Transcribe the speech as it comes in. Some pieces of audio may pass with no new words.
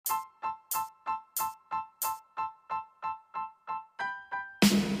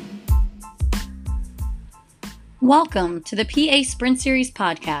Welcome to the PA Sprint Series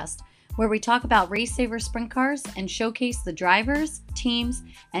podcast, where we talk about Race Saver sprint cars and showcase the drivers, teams,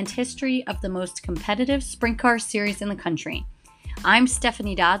 and history of the most competitive sprint car series in the country. I'm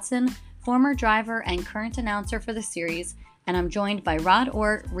Stephanie Dodson, former driver and current announcer for the series, and I'm joined by Rod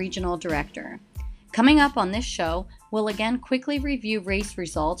Ort, Regional Director. Coming up on this show, we'll again quickly review race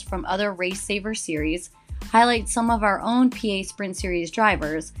results from other Race Saver series, highlight some of our own PA Sprint Series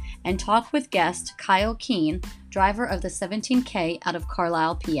drivers, and talk with guest Kyle Keene, driver of the 17K out of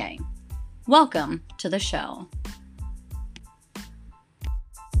Carlisle, PA. Welcome to the show.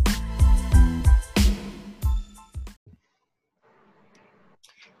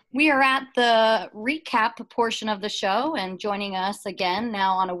 We are at the recap portion of the show, and joining us again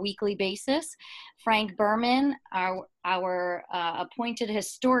now on a weekly basis, Frank Berman, our appointed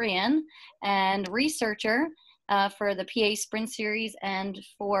historian and researcher for the PA Sprint Series and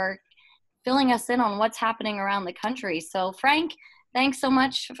for filling us in on what's happening around the country. So Frank, thanks so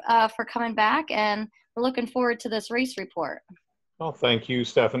much for coming back, and we're looking forward to this race report. Well, thank you,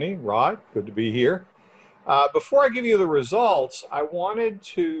 Stephanie. Rod, good to be here. Before I give you the results, I wanted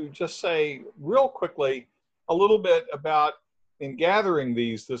to just say real quickly a little bit about, in gathering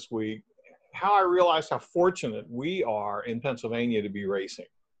these this week, how I realized how fortunate we are in Pennsylvania to be racing.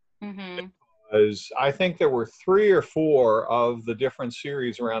 Mm-hmm. Because I think there were 3 or 4 of the different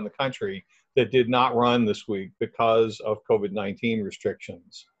series around the country that did not run this week because of COVID-19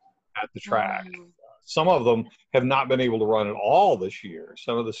 restrictions at the track. Some of them have not been able to run at all this year,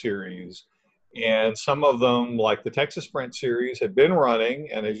 some of the series. And some of them, like the Texas Sprint Series, have been running.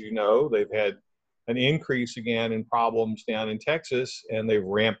 And as you know, they've had an increase again in problems down in Texas, and they've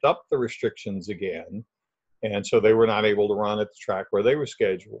ramped up the restrictions again. And so they were not able to run at the track where they were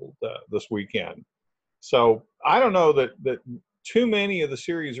scheduled this weekend. So I don't know that too many of the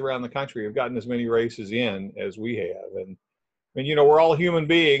series around the country have gotten as many races in as we have. And you know, we're all human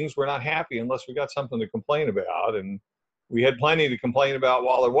beings. We're not happy unless we got something to complain about. And we had plenty to complain about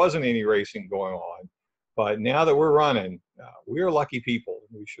while there wasn't any racing going on. But now that we're running, we are lucky people.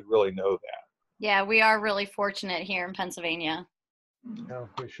 We should really know that. Yeah, we are really fortunate here in Pennsylvania. Yeah,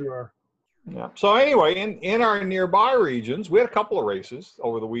 for sure. Yeah. So anyway, in our nearby regions, we had a couple of races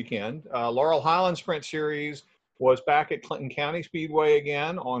over the weekend. Laurel Highland Sprint Series was back at Clinton County Speedway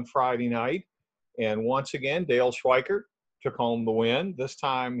again on Friday night. And once again, Dale Schweikert took home the win. This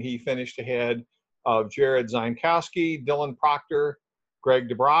time he finished ahead of Jared Zienkowski, Dylan Proctor, Greg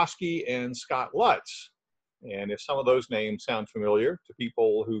Dabrowski, and Scott Lutz. And if some of those names sound familiar to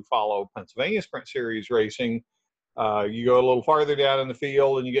people who follow Pennsylvania Sprint Series racing, you go a little farther down in the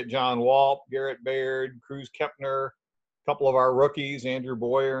field and you get John Walt, Garrett Baird, Cruz Kepner, a couple of our rookies, Andrew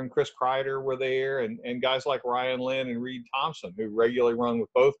Boyer and Chris Kreider were there, and guys like Ryan Lynn and Reed Thompson, who regularly run with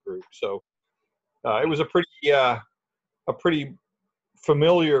both groups. So it was a pretty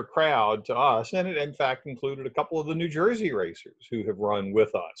familiar crowd to us, and it in fact included a couple of the New Jersey racers who have run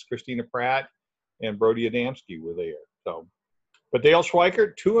with us. Christina Pratt and Brody Adamski were there. So, but Dale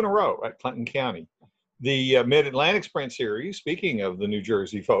Schweikert, 2 in a row at Clinton County. The Mid-Atlantic Sprint Series, speaking of the New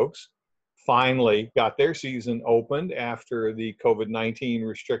Jersey folks, finally got their season opened after the COVID-19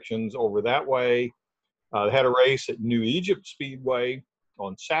 restrictions over that way. They had a race at New Egypt Speedway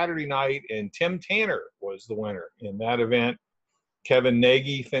on Saturday night, and Tim Tanner was the winner in that event. Kevin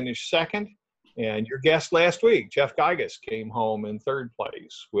Nagy finished second, and your guest last week, Jeff Geiges, came home in 3rd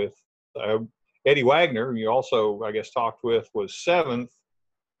place with Eddie Wagner, who you also, I guess, talked with, was 7th.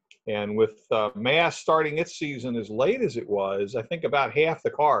 And with Mass starting its season as late as it was, I think about half the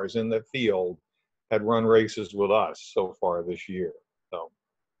cars in the field had run races with us so far this year. So,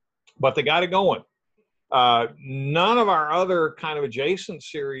 but they got it going. None of our other kind of adjacent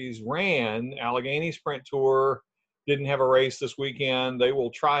series ran. Allegheny Sprint Tour didn't have a race this weekend. They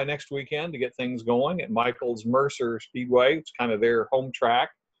will try next weekend to get things going at Michaels Mercer Speedway. It's kind of their home track.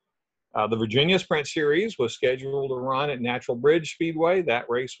 The Virginia Sprint Series was scheduled to run at Natural Bridge Speedway. That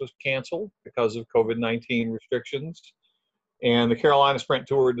race was canceled because of COVID-19 restrictions. And the Carolina Sprint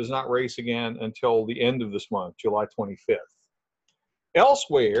Tour does not race again until the end of this month, July 25th.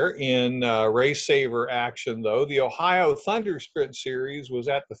 Elsewhere in Race Saver action, though, the Ohio Thunder Sprint Series was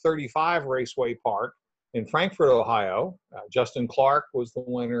at the 35 Raceway Park in Frankfort, Ohio. Justin Clark was the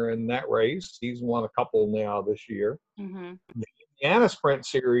winner in that race. He's won a couple now this year. Mm-hmm. The Indiana Sprint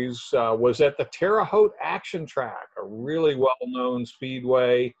Series was at the Terre Haute Action Track, a really well-known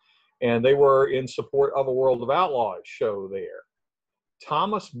speedway, and they were in support of a World of Outlaws show there.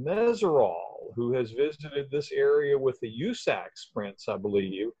 Thomas Meseraull, who has visited this area with the USAC sprints, I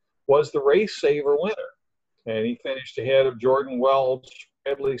believe, was the Race Saver winner. And he finished ahead of Jordan Welch,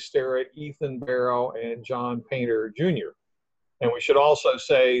 Bradley Sterrett, Ethan Barrow, and John Painter Jr. And we should also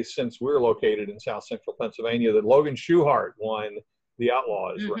say, since we're located in South Central Pennsylvania, that Logan Schuchart won the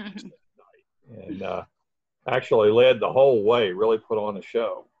Outlaws race that night and actually led the whole way, really put on a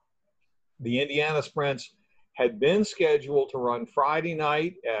show. The Indiana Sprints had been scheduled to run Friday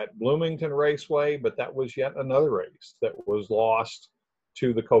night at Bloomington Raceway, but that was yet another race that was lost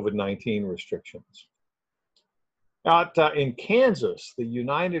to the COVID-19 restrictions. Out in Kansas, the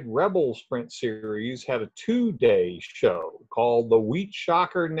United Rebel Sprint Series had a two-day show called the Wheat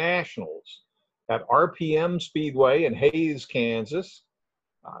Shocker Nationals at RPM Speedway in Hays, Kansas.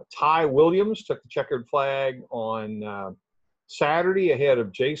 Ty Williams took the checkered flag on Saturday ahead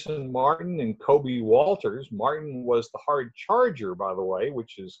of Jason Martin and Kobe Walters. Martin was the hard charger, by the way,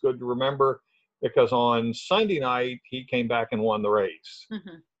 which is good to remember because on Sunday night, he came back and won the race.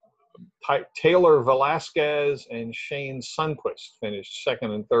 Taylor Velasquez and Shane Sundquist finished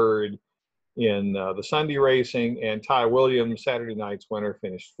second and third in the Sunday racing, and Ty Williams, Saturday night's winner,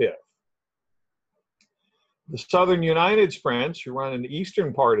 finished fifth. The Southern United Sprints, who run in the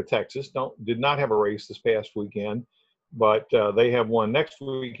eastern part of Texas, did not have a race this past weekend, but they have one next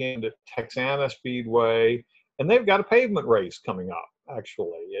weekend at Texana Speedway, and they've got a pavement race coming up,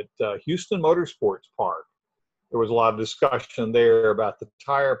 actually, at Houston Motorsports Park. There was a lot of discussion there about the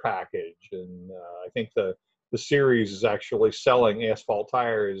tire package, and I think the series is actually selling asphalt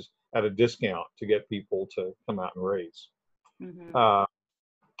tires at a discount to get people to come out and race.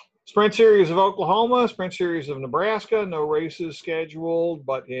 Sprint Series of Oklahoma, Sprint Series of Nebraska, no races scheduled,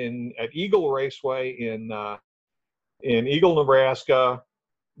 but at Eagle Raceway in Eagle, Nebraska,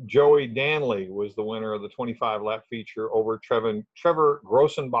 Joey Danley was the winner of the 25-lap feature over Trevor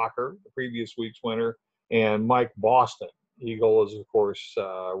Grossenbacher, the previous week's winner, and Mike Boston. Eagle is, of course,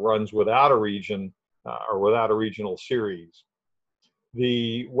 runs without a region or without a regional series.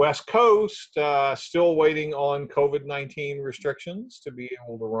 The West Coast still waiting on COVID-19 restrictions to be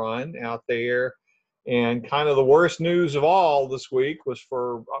able to run out there. And kind of the worst news of all this week was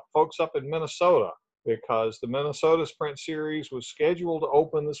for folks up in Minnesota, because the Minnesota Sprint Series was scheduled to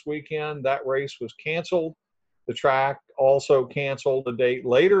open this weekend. That race was canceled. The track also canceled a date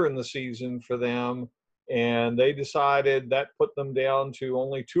later in the season for them, and they decided that put them down to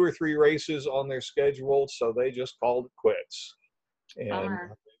only 2 or 3 races on their schedule, so they just called it quits. And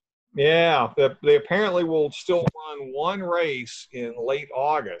yeah, they apparently will still run one race in late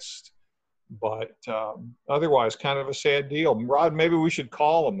August, but otherwise kind of a sad deal. Rod, maybe we should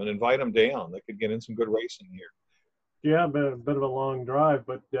call them and invite them down. They could get in some good racing here. Yeah, a bit of a long drive,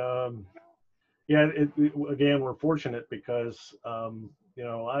 but yeah, again, we're fortunate because, you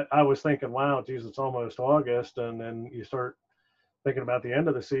know, I was thinking, wow, geez, it's almost August. And then you start thinking about the end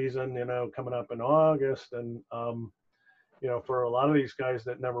of the season, you know, coming up in August. And, you know, for a lot of these guys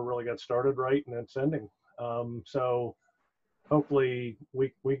that never really got started right, and it's ending. So hopefully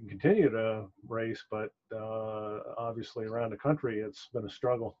we can continue to race, but obviously around the country, it's been a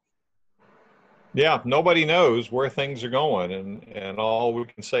struggle. Yeah, nobody knows where things are going, and all we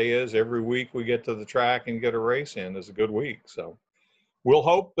can say is every week we get to the track and get a race in is a good week. So we'll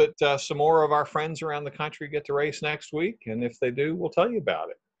hope that some more of our friends around the country get to race next week, and if they do, we'll tell you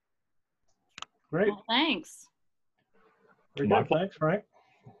about it. Great. Well, thanks. Very good. Thanks, Frank.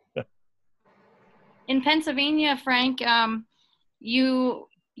 In Pennsylvania, Frank, you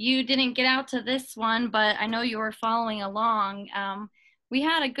didn't get out to this one, but I know you were following along. We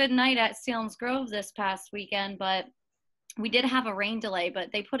had a good night at Selinsgrove this past weekend, but we did have a rain delay, but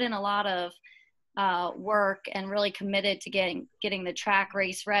they put in a lot of work and really committed to getting the track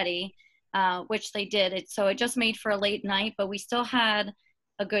race ready, which they did. So it just made for a late night, but we still had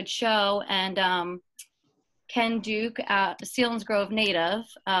a good show. And Ken Duke, Selinsgrove native,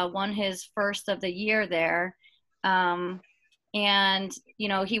 won his first of the year there. And, you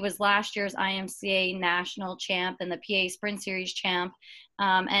know, he was last year's IMCA national champ and the PA Sprint Series champ.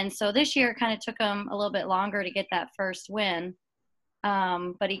 And so this year it kind of took him a little bit longer to get that first win.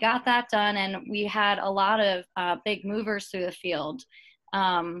 But he got that done, and we had a lot of big movers through the field.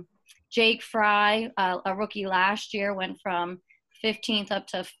 Jake Fry, a rookie last year, went from 15th up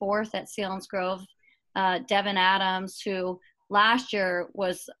to 4th at Selinsgrove. Devin Adams, who last year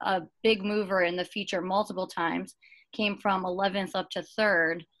was a big mover in the feature multiple times, came from 11th up to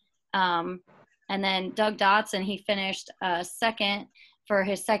 3rd. And then Doug Dotson, he finished second for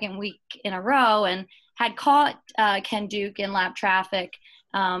his second week in a row and had caught Ken Duke in lap traffic,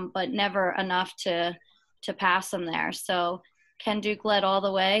 but never enough to pass him there. So Ken Duke led all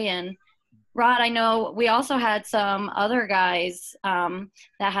the way. And Rod, I know we also had some other guys that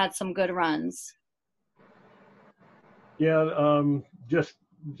had some good runs. Yeah,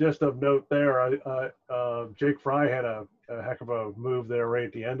 just of note there, Jake Fry had a heck of a move there right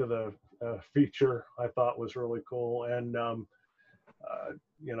at the end of the feature. I thought was really cool, and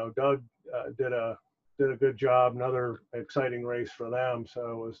Doug did a good job. Another exciting race for them,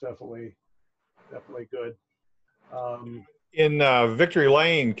 so it was definitely good. In Victory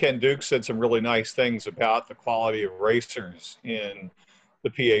Lane, Ken Duke said some really nice things about the quality of racers in the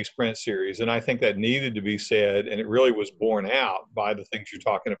PA Sprint Series, and I think that needed to be said, and it really was borne out by the things you're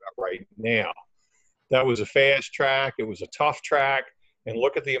talking about right now. That was a fast track, it was a tough track, and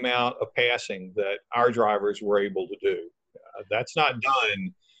look at the amount of passing that our drivers were able to do. That's not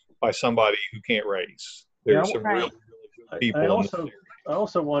done by somebody who can't race. There's some really good people in the series. I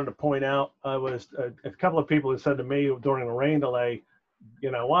also wanted to point out, a couple of people had said to me during the rain delay,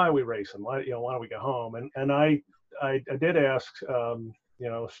 why are we racing? Why don't we go home? And I did ask,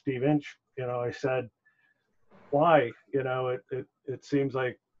 Steve Inch, I said, why? It seems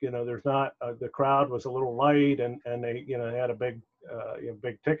like, there's not, the crowd was a little light and they, they had a big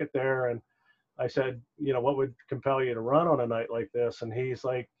ticket there. And I said, what would compel you to run on a night like this? And he's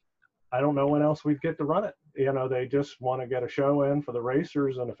like, I don't know when else we'd get to run it. They just want to get a show in for the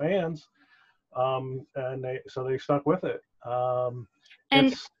racers and the fans. And they stuck with it.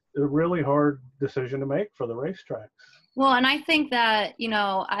 It's a really hard decision to make for the racetracks. Well, and I think that,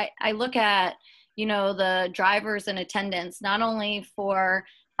 I look at, the drivers in attendance, not only for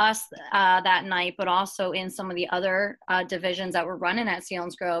us that night, but also in some of the other divisions that were running at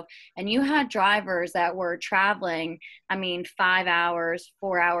Selinsgrove. And you had drivers that were traveling, 5 hours,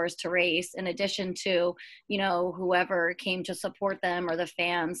 4 hours to race, in addition to, whoever came to support them or the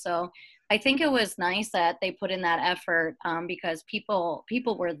fans. So I think it was nice that they put in that effort because people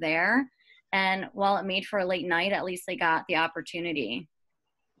were there. And while it made for a late night, at least they got the opportunity.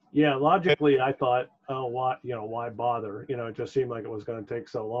 Yeah, logically, I thought, oh, why bother? It just seemed like it was going to take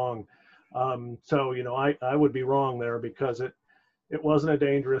so long. So, I would be wrong there because it wasn't a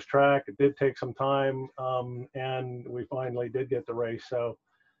dangerous track. It did take some time, and we finally did get the race. So,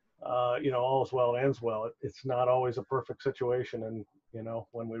 all's well ends well. It's not always a perfect situation, and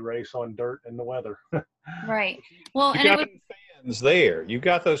when we race on dirt and the weather. Right. Well, you got fans there. You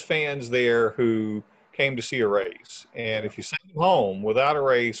got those fans there who came to see a race, and if you send them home without a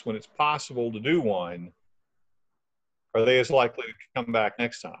race when it's possible to do one, are they as likely to come back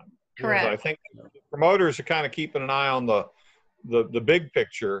next time? Correct. So I think the promoters are kind of keeping an eye on the big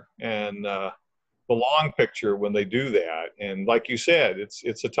picture and the long picture when they do that. And like you said, it's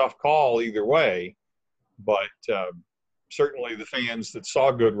a tough call either way, but certainly the fans that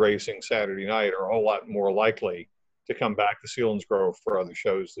saw good racing Saturday night are a whole lot more likely to come back to Selinsgrove for other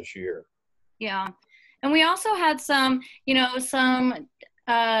shows this year. Yeah. And we also had some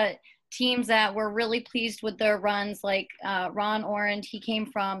teams that were really pleased with their runs, like Ron Orand. He came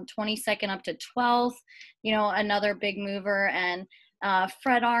from 22nd up to 12th, another big mover. And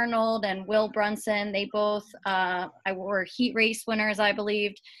Fred Arnold and Will Brunson, they both were heat race winners, I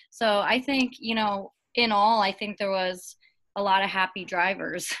believed. So I think, in all, I think there was a lot of happy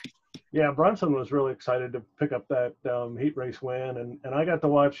drivers. Yeah, Brunson was really excited to pick up that heat race win, and I got to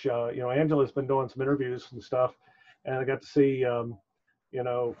watch. Angela's been doing some interviews and stuff, and I got to see,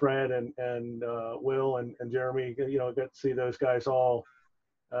 Fred and Will and Jeremy. Got to see those guys all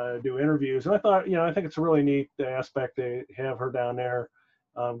do interviews, and I thought, I think it's a really neat aspect to have her down there,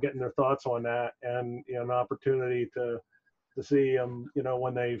 getting their thoughts on that, and an opportunity to see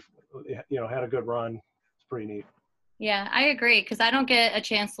when they've had a good run. It's pretty neat. Yeah, I agree, because I don't get a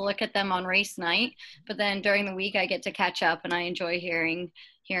chance to look at them on race night, but then during the week I get to catch up, and I enjoy hearing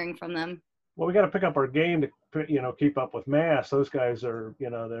from them. Well, we got to pick up our game to keep up with Mass. Those guys are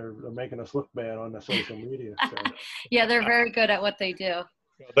they're making us look bad on the social media. So. Yeah, they're very good at what they do.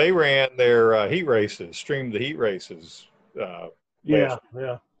 They ran their heat races, streamed the heat races. We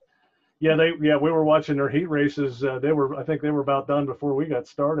were watching their heat races. I think they were about done before we got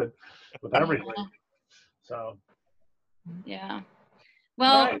started with everything. So. Yeah.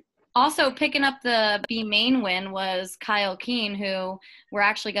 Well, right. Also picking up the B main win was Kyle Keene, who we're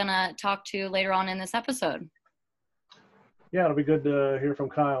actually going to talk to later on in this episode. Yeah, it'll be good to hear from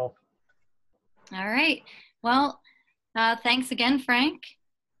Kyle. All right. Well, thanks again, Frank.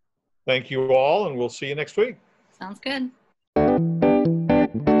 Thank you all, and we'll see you next week. Sounds good.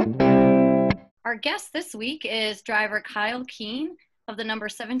 Our guest this week is driver Kyle Keene of the number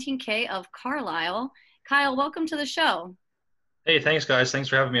 17K of Carlisle. Kyle, welcome to the show. Hey, thanks, guys. Thanks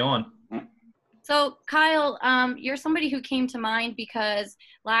for having me on. So, Kyle, you're somebody who came to mind because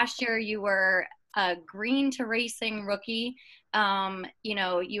last year you were a green to racing rookie.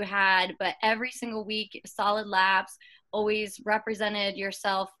 You had, but every single week, solid laps, always represented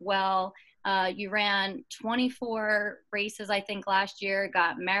yourself well. You ran 24 races, I think, last year,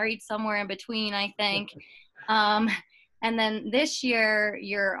 got married somewhere in between, I think. Um, and then this year,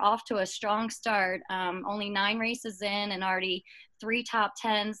 you're off to a strong start, only 9 races in and already 3 top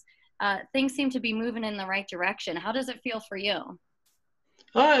 10s. Things seem to be moving in the right direction. How does it feel for you?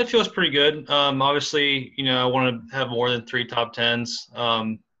 It feels pretty good. Obviously, I want to have more than 3 top tens,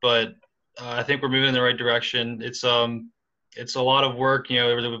 but I think we're moving in the right direction. It's a lot of work. We have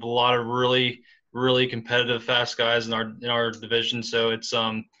a lot of really, really competitive fast guys in our division. So it's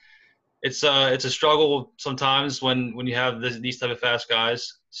a struggle sometimes when you have these type of fast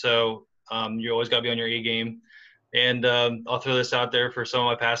guys. So you always got to be on your A game. And I'll throw this out there for some of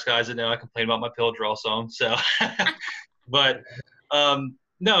my past guys that know I complain about my pill draw some. So, but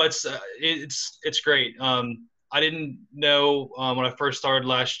no, it's great. I didn't know when I first started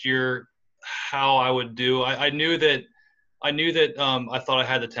last year how I would do. I knew that I thought I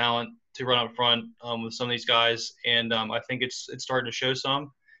had the talent to run up front with some of these guys, and I think it's starting to show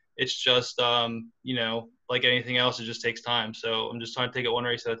some. It's just like anything else, it just takes time. So I'm just trying to take it one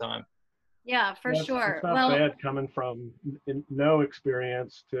race at a time. Yeah, for Yeah, sure. it's not Well, bad coming from no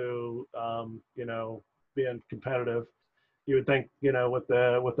experience to being competitive. You would think, with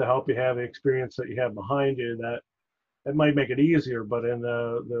the help you have, the experience that you have behind you, that it might make it easier. But in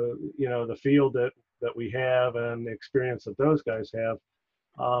the field that we have and the experience that those guys have,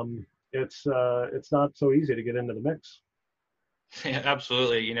 it's not so easy to get into the mix. Yeah,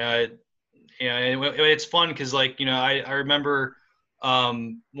 absolutely. It's fun because I remember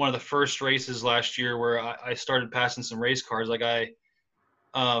one of the first races last year where I started passing some race cars. I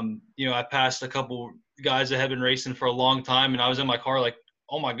passed a couple guys that had been racing for a long time, and I was in my car like,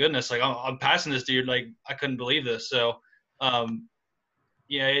 oh my goodness, like I'm passing this dude. Like I couldn't believe this. So,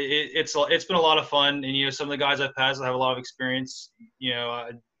 it's been a lot of fun, and some of the guys I've passed, I have a lot of experience.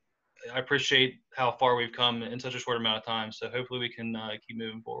 I appreciate how far we've come in such a short amount of time. So hopefully we can keep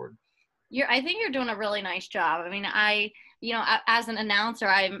moving forward. I think you're doing a really nice job. I mean, as an announcer,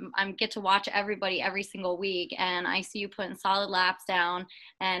 I'm get to watch everybody every single week, and I see you putting solid laps down.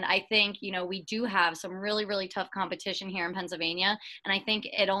 And I think, we do have some really, really tough competition here in Pennsylvania, and I think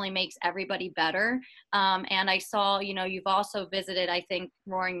it only makes everybody better. And I saw, you've also visited, I think,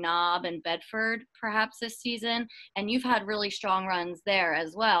 Roaring Knob and Bedford perhaps this season, and you've had really strong runs there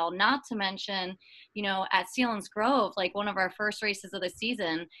as well. Not to mention, at Selinsgrove, like one of our first races of the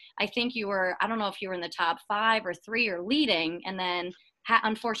season, I think I don't know if you were in the top 5 or 3 or leading, and then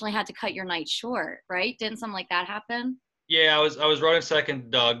unfortunately had to cut your night short, right? Didn't something like that happen? Yeah, I was running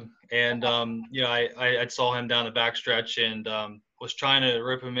second, Doug, and I saw him down the backstretch and was trying to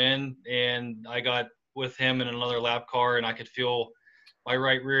rip him in, and I got with him in another lap car, and I could feel my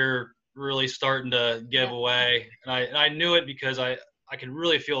right rear really starting to give away, and I knew it because I could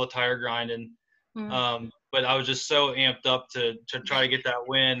really feel the tire grinding, but I was just so amped up to try to get that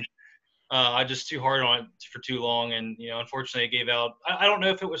win. I just too hard on it for too long, and unfortunately, it gave out. I don't know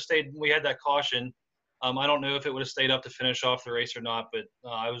if it would have stayed. We had that caution. I don't know if it would have stayed up to finish off the race or not, but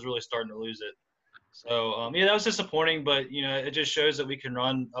I was really starting to lose it. So that was disappointing, but it just shows that we can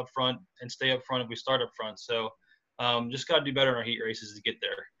run up front and stay up front if we start up front. So just got to do better in our heat races to get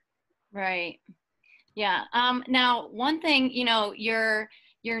there. Right. Yeah. Now, one thing, your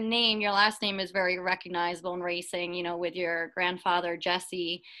name, your last name is very recognizable in racing, with your grandfather,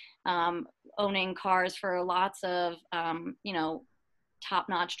 Jesse, owning cars for lots of,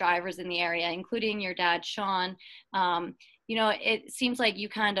 top-notch drivers in the area, including your dad, Sean. It seems like you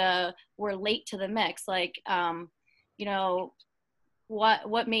kind of were late to the mix. Like,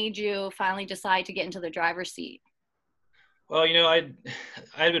 what made you finally decide to get into the driver's seat? Well, I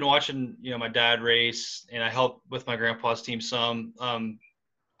had been watching, my dad race, and I helped with my grandpa's team some.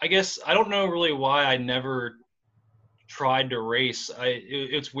 I guess I don't know really why I never tried to race.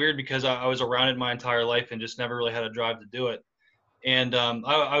 It's weird because I was around it my entire life and just never really had a drive to do it. And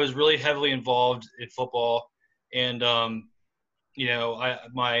I was really heavily involved in football, and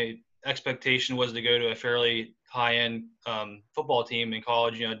my expectation was to go to a fairly high-end football team in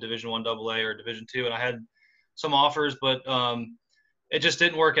college, Division I AA or Division II, and I had some offers, but it just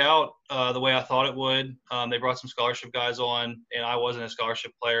didn't work out the way I thought it would. They brought some scholarship guys on, and I wasn't a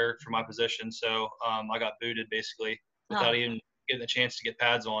scholarship player for my position, so I got booted basically without even getting a chance to get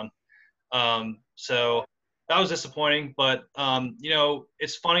pads on. So that was disappointing, but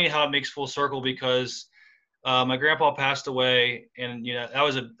it's funny how it makes full circle because my grandpa passed away, and that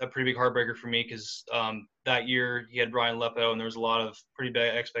was a pretty big heartbreaker for me because that year he had Brian Lepo, and there was a lot of pretty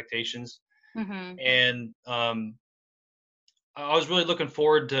big expectations. Mm-hmm. And I was really looking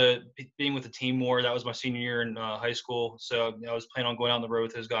forward to being with the team more. That was my senior year in high school, so I was planning on going on the road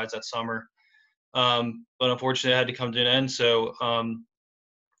with those guys that summer. But unfortunately, I had to come to an end. So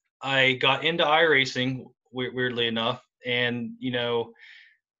I got into iRacing, weirdly enough, and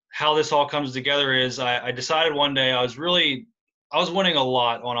how this all comes together is I decided one day I was winning a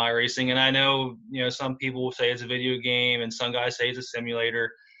lot on iRacing, and I know some people will say it's a video game, and some guys say it's a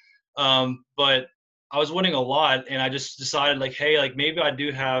simulator, but I was winning a lot, and I just decided like, hey, like maybe I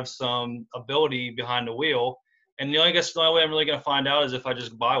do have some ability behind the wheel, and I guess the only way I'm really gonna find out is if I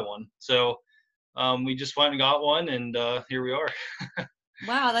just buy one. So we just went and got one, and here we are.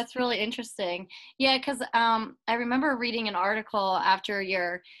 Wow, that's really interesting. Yeah, because I remember reading an article after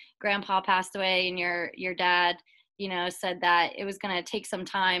your grandpa passed away and your dad, said that it was going to take some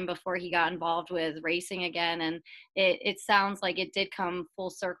time before he got involved with racing again. And it sounds like it did come full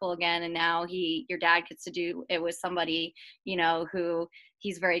circle again. And now your dad gets to do it with somebody, who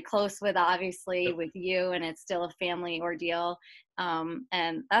he's very close with, obviously, with you, and it's still a family ordeal.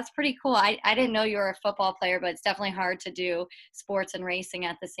 And that's pretty cool. I didn't know you were a football player, but it's definitely hard to do sports and racing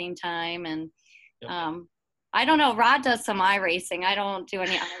at the same time. And I don't know, Rod does some iRacing. I don't do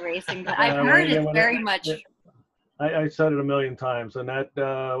any iRacing, but I've heard it's very much. I said it a million times, and that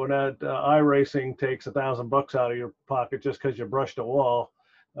when that iRacing takes $1,000 out of your pocket just because you brushed a wall,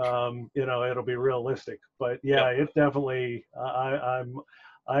 it'll be realistic. But yeah, it definitely.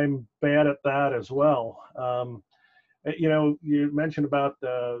 I'm bad at that as well. You mentioned about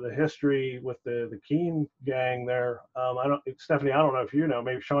the history with the Keene gang there. Stephanie, I don't know if you know,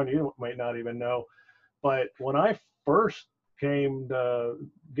 maybe Sean, you might not even know, but when I first came to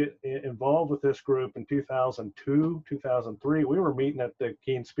get involved with this group in 2002, 2003, we were meeting at the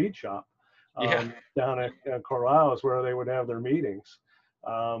Keene Speed Shop down at Corrales, where they would have their meetings.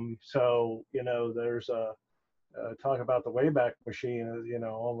 So, there's talk about the Wayback Machine,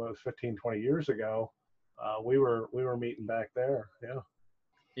 almost 15, 20 years ago. We were meeting back there.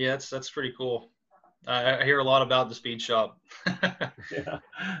 Yeah, that's pretty cool. I hear a lot about the speed shop. Yeah,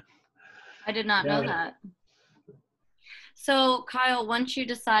 I did not know that. So Kyle, once you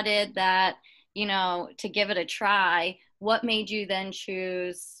decided that to give it a try, what made you then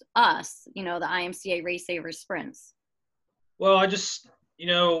choose us, the IMCA Race Saver Sprints? Well, I just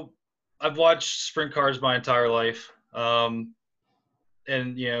I've watched sprint cars my entire life. And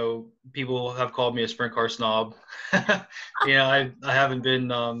people have called me a sprint car snob. I haven't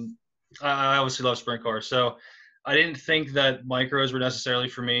been. I obviously love sprint cars, so I didn't think that micros were necessarily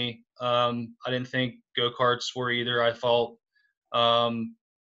for me. I didn't think go-karts were either. I felt,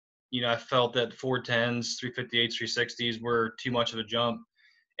 I felt that 410s, 358s, 360s were too much of a jump,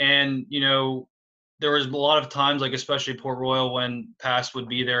 and there was a lot of times, like especially Port Royal, when Past would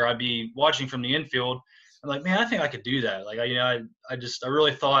be there, I'd be watching from the infield. I'm like, man, I think I could do that. Like, I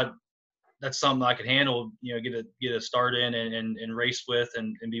really thought that's something I could handle, get a start in and race with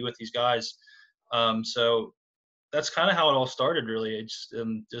and be with these guys. So that's kind of how it all started, really. It's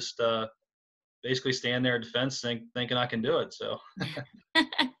just basically stand there at defense thinking I can do it. So.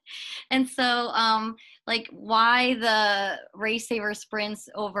 And so, why the Race Saver Sprints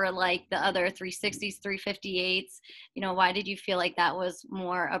over like the other 360s, 358s? Why did you feel like that was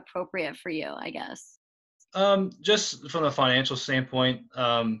more appropriate for you, I guess? Just from the financial standpoint,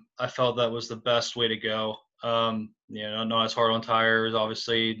 I felt that was the best way to go. Not as hard on tires.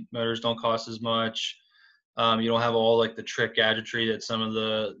 Obviously, motors don't cost as much. You don't have all like the trick gadgetry that some of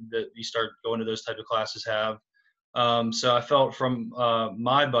that you start going to those type of classes have. So I felt from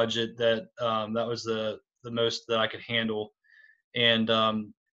my budget that that was the most that I could handle, and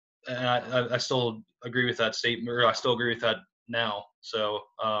I still agree with that statement, or I still agree with that now. So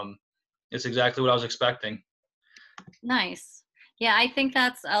it's exactly what I was expecting. Nice. Yeah, I think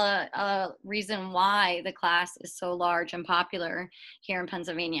that's a reason why the class is so large and popular here in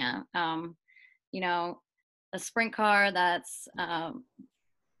Pennsylvania. A sprint car that's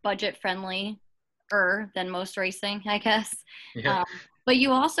budget friendly than most racing, I guess. Yeah. But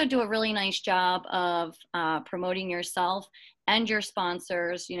you also do a really nice job of promoting yourself and your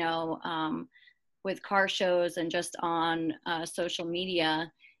sponsors, with car shows and just on social media.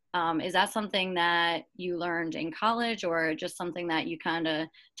 Is that something that you learned in college, or just something that you kind of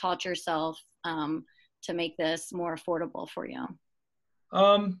taught yourself to make this more affordable for you?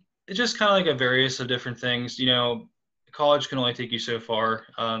 It's just kind of like a various of different things. College can only take you so far.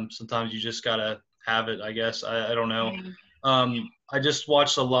 Sometimes you just gotta have it, I guess. I don't know. I just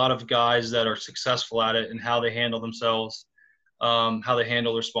watched a lot of guys that are successful at it and how they handle themselves, how they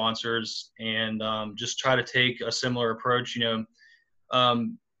handle their sponsors, and just try to take a similar approach. What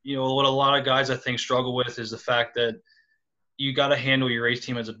a lot of guys I think struggle with is the fact that you got to handle your race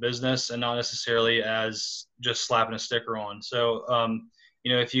team as a business and not necessarily as just slapping a sticker on. So,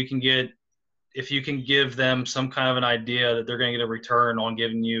 if you can give them some kind of an idea that they're going to get a return on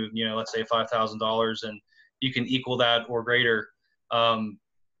giving you, let's say $5,000, and you can equal that or greater,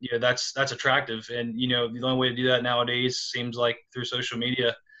 that's attractive. And, the only way to do that nowadays seems like through social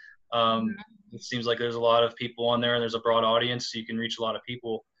media. It seems like there's a lot of people on there and there's a broad audience, so you can reach a lot of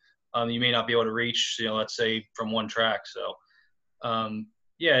people. You may not be able to reach, let's say from one track. So,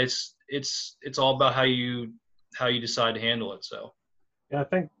 it's all about how you decide to handle it. So. Yeah, I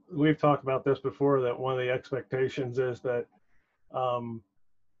think we've talked about this before, that one of the expectations is that, how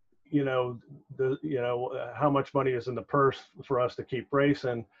much money is in the purse for us to keep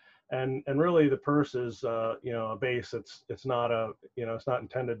racing. And really the purse is, a base. It's not it's not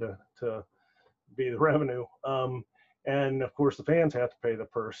intended to be the revenue. And of course the fans have to pay the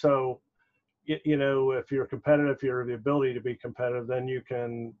purse. So, if you're competitive, if you have the ability to be competitive, then you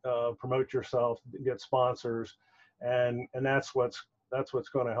can promote yourself, get sponsors, and that's what's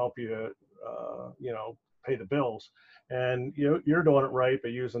going to help you, pay the bills. And you're doing it right by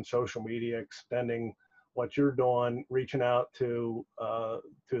using social media, extending what you're doing, reaching out to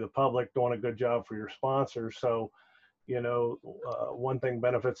the public, doing a good job for your sponsors. So, one thing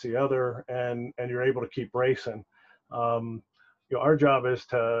benefits the other, and you're able to keep racing. Our job is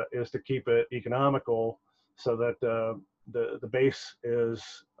to keep it economical so that the base is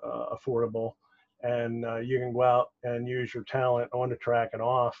affordable, and you can go out and use your talent on the track and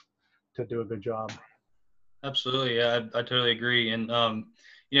off to do a good job. Absolutely. Yeah, I totally agree. And,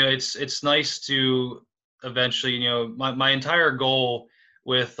 it's nice to eventually, my entire goal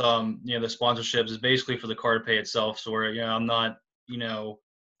with, the sponsorships is basically for the car to pay itself. So where, I'm not,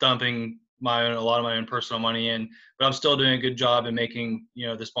 dumping a lot of my own personal money in, but I'm still doing a good job in making,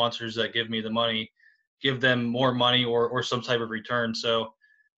 the sponsors that give me the money, give them more money or some type of return. So,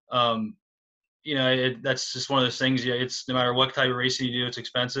 that's just one of those things. It's no matter what type of racing you do, it's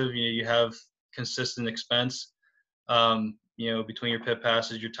expensive. You have consistent expense, between your pit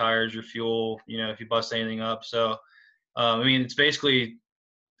passes, your tires, your fuel, if you bust anything up. So,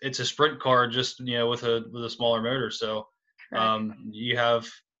 it's a sprint car just, with a smaller motor. So,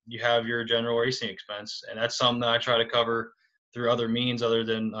 you have your general racing expense, and that's something that I try to cover through other means other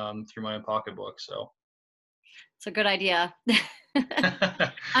than through my own pocketbook. So it's a good idea.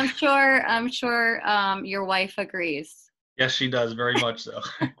 I'm sure your wife agrees. Yes, she does, very much so.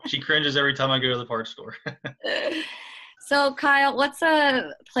 She cringes every time I go to the parts store. So Kyle, what's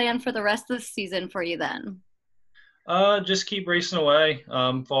a plan for the rest of the season for you then? Just keep racing away,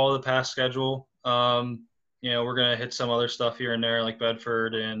 follow the past schedule. We're going to hit some other stuff here and there like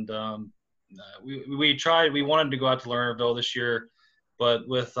Bedford, and we wanted to go out to Lernerville this year, but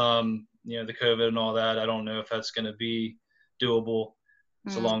with the COVID and all that, I don't know if that's going to be doable.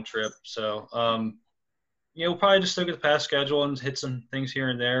 It's a long trip. So we'll probably just look at the past schedule and hit some things here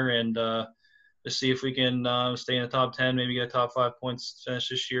and there, and just see if we can stay in the top 10, maybe get a top 5 points finish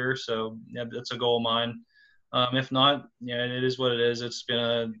this year. So yeah, that's a goal of mine. If not, it is what it is. It's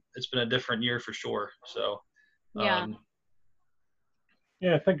been a different year for sure. So yeah,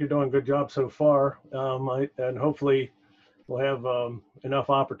 I think you're doing a good job so far. And hopefully we'll have enough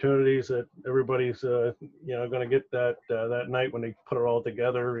opportunities that everybody's going to get that night when they put it all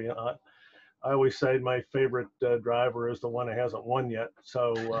together. I always say my favorite driver is the one that hasn't won yet.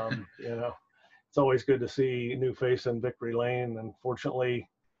 So it's always good to see a new face in victory lane. And fortunately,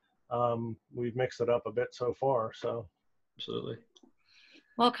 we've mixed it up a bit so far. So absolutely.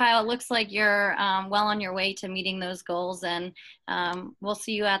 Well, Kyle, it looks like you're well on your way to meeting those goals, and we'll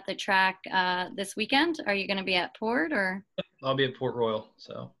see you at the track this weekend. Are you going to be at Port or? I'll be at Port Royal.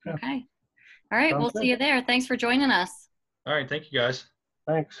 So. Okay. All right. We'll see you there. Thanks for joining us. All right. Thank you, guys.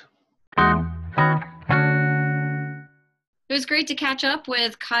 Thanks. It was great to catch up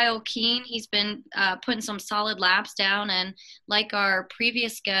with Kyle Keene. He's been putting some solid laps down, and like our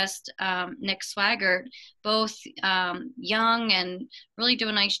previous guest, Nick Swaggart, both young and really do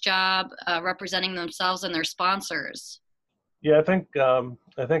a nice job representing themselves and their sponsors. Yeah, I think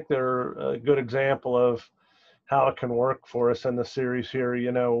they're a good example of how it can work for us in the series here.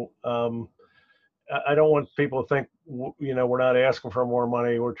 I don't want people to think, we're not asking for more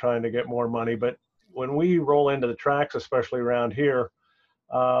money, we're trying to get more money, but when we roll into the tracks, especially around here,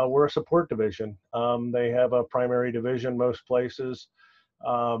 we're a support division. They have a primary division most places,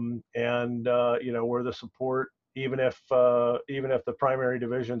 and we're the support. Even if the primary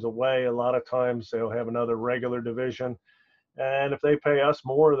division's away, a lot of times they'll have another regular division, and if they pay us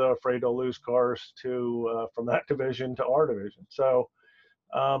more, they're afraid they'll lose cars to from that division to our division. So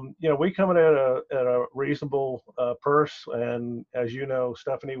we come in at a reasonable purse, and as you know,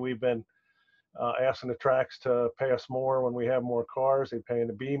 Stephanie, we've been asking the tracks to pay us more when we have more cars. They pay in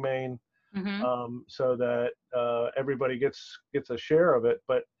the B main, so that everybody gets a share of it.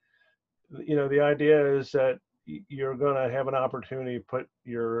 But the idea is that you're going to have an opportunity to put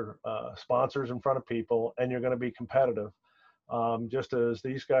your sponsors in front of people, and you're going to be competitive. Just as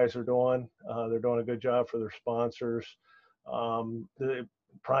these guys are doing, they're doing a good job for their sponsors. The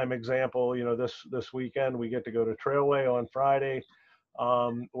prime example, this weekend we get to go to Trailway on Friday,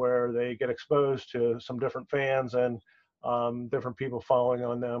 where they get exposed to some different fans and different people following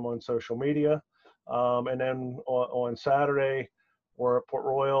on them on social media. And then on Saturday, we're at Port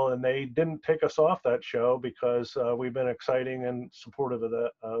Royal, and they didn't take us off that show because we've been exciting and supportive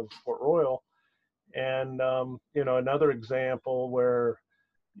of Port Royal. And another example where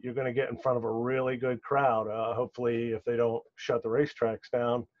you're going to get in front of a really good crowd. Hopefully, if they don't shut the racetracks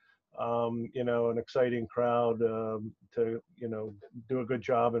down, an exciting crowd to do a good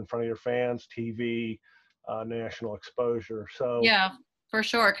job in front of your fans, TV, national exposure. So yeah, for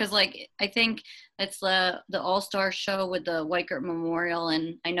sure. Because I think it's the All-Star show with the Weichert Memorial,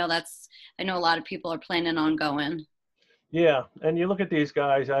 and I know a lot of people are planning on going. Yeah, and you look at these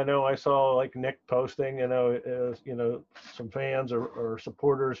guys. I know I saw like Nick posting, some fans or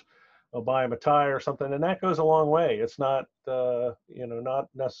supporters will buy him a tie or something, and that goes a long way. It's not, not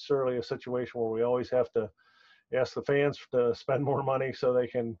necessarily a situation where we always have to ask the fans to spend more money so they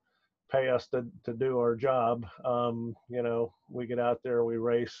can pay us to do our job. We get out there, we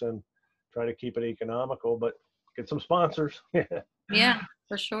race, and try to keep it economical, but get some sponsors. Yeah,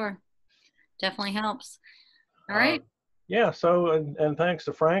 for sure. Definitely helps. All right. Yeah, so, and thanks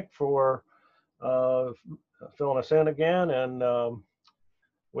to Frank for filling us in again. And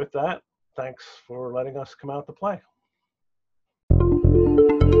with that, thanks for letting us come out to play.